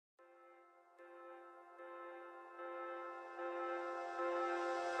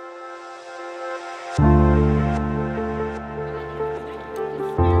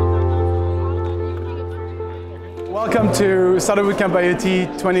Welcome to Startupbootcamp IoT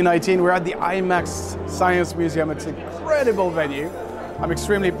 2019. We're at the IMAX Science Museum. It's an incredible venue. I'm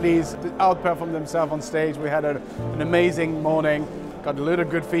extremely pleased to outperform themselves on stage. We had an amazing morning. Got a lot of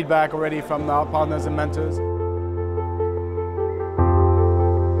good feedback already from our partners and mentors.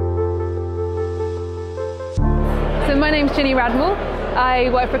 So my name's Ginny Radmore. I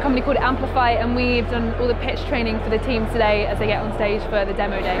work for a company called Amplify, and we've done all the pitch training for the team today as they get on stage for the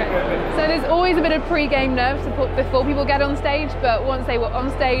demo day. So there's always a bit of pre-game nerves before people get on stage, but once they were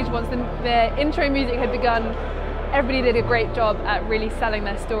on stage, once the intro music had begun, everybody did a great job at really selling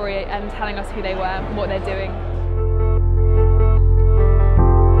their story and telling us who they were and what they're doing.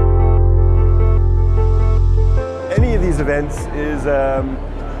 Any of these events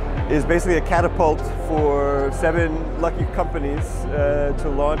is basically a catapult for 7 lucky companies to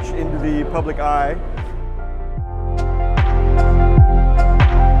launch into the public eye.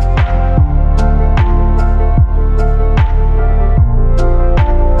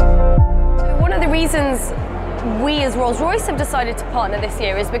 One of the reasons we as Rolls-Royce have decided to partner this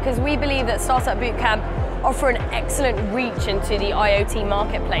year is because we believe that Startup Bootcamp offer an excellent reach into the IoT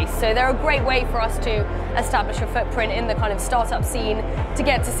marketplace. So they're a great way for us to establish a footprint in the kind of startup scene, to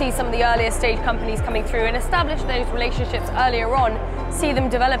get to see some of the earlier stage companies coming through and establish those relationships earlier on, see them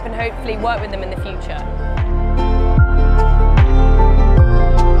develop and hopefully work with them in the future.